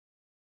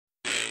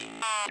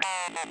Me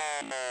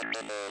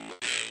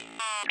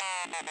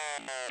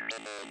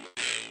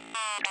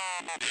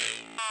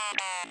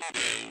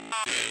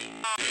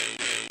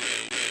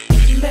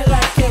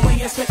like it when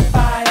you spit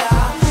fire.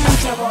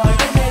 That's your boy,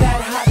 give me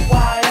that hot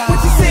wire.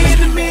 What you saying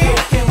to me?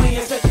 Like it when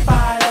you spit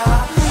fire.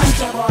 That's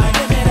your boy,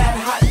 give me that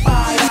hot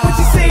fire. What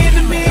you saying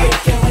to me?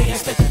 Like it when you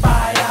spit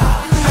fire.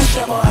 That's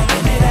your boy,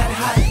 give me that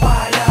hot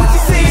fire. What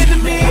you saying to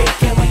me?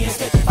 Like it when you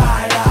spit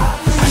fire.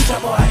 That's your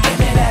boy, give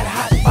me that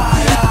hot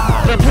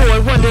fire. The boy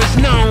wonders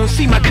known,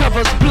 see my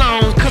covers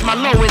blown, cause my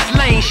lowest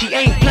lane, she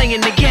ain't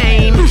playing the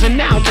game. Losing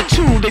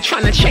altitude, they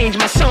tryna change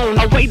my zone.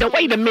 Oh wait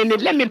a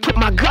minute, let me put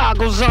my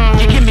goggles on.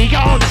 You give me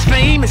all this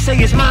fame and say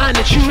it's mine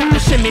to choose. You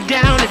send me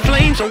down in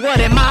flames, so what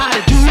am I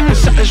to do?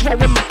 Something's wrong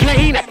with my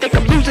plane, I think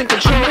I'm losing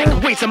control.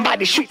 Wait,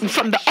 somebody shooting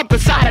from the upper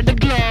side of the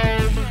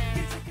globe.